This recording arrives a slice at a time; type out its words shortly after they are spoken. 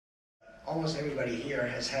almost everybody here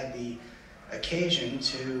has had the occasion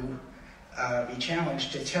to be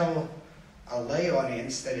challenged to tell a lay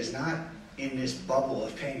audience that is not in this bubble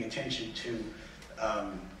of paying attention to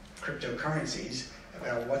cryptocurrencies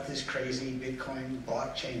about what this crazy Bitcoin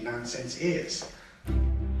blockchain nonsense is.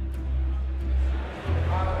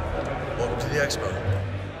 Welcome to the Expo.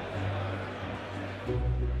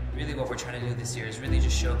 Really what we're trying to do this year is really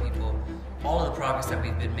just show people all of the progress that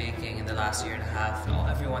we've been making in the last year and a half,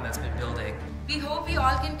 everyone that's been building. We hope we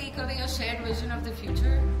all can take away a shared vision of the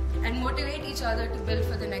future and motivate each other to build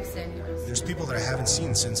for the next 10 years. There's people that I haven't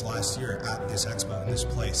seen since last year at this Expo in this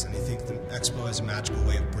place, and I think the Expo is a magical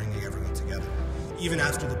way of bringing everyone together. Even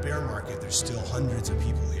after the bear market, there's still hundreds of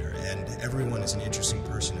people here, and everyone is an interesting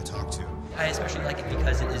person to talk to. I especially like it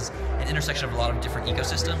because it is an intersection of a lot of different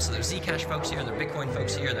ecosystems. So there's Zcash folks here, there are Bitcoin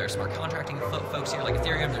folks here, there are smart contracting folks here like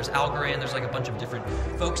Ethereum, there's Algorand, there's like a bunch of different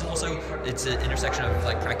folks, and also it's an intersection of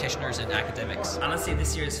like practitioners and academics. Honestly,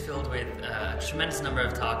 this year is filled with a tremendous number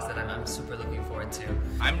of talks that I'm super looking forward to.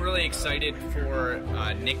 I'm really excited for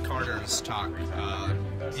Nick Carter's talk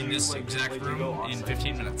in this exact room in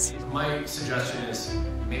 15 minutes. My suggestion is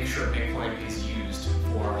make sure Bitcoin is used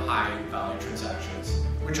for high value transactions.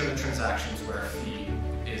 Which are the transactions where a fee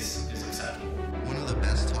is acceptable? One of the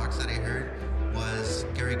best talks that I heard was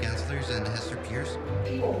Gary Gensler's and Hester Pierce.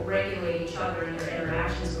 People regulate each other in their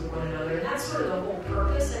interactions with one another, and that's sort of the whole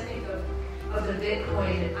purpose, I think, of the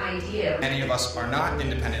Bitcoin idea. Many of us are not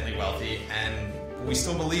independently wealthy, and we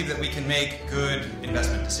still believe that we can make good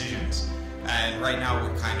investment decisions. And right now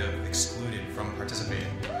we're kind of excluded from participating.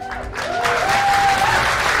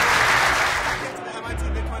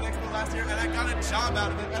 Last year, and I got a job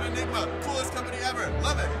out of it at Enigma. Coolest company ever.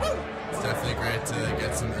 Love it. Woo! It's definitely great to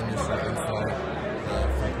get some industry info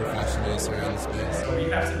from professionals who are in the space. So we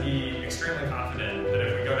have to be extremely confident that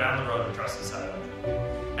if we go down the road of trusted setup,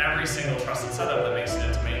 every single trusted setup that makes it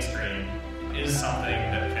into mainstream is something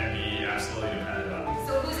that can be absolutely depended on.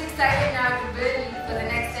 So who's excited now to build for the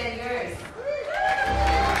next 10 years?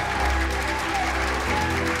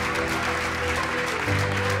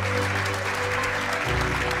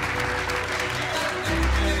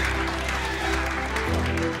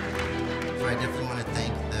 I definitely want to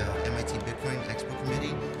thank the MIT Bitcoin Expo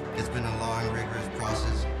Committee. It's been a long, rigorous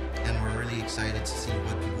process, and we're really excited to see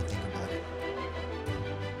what people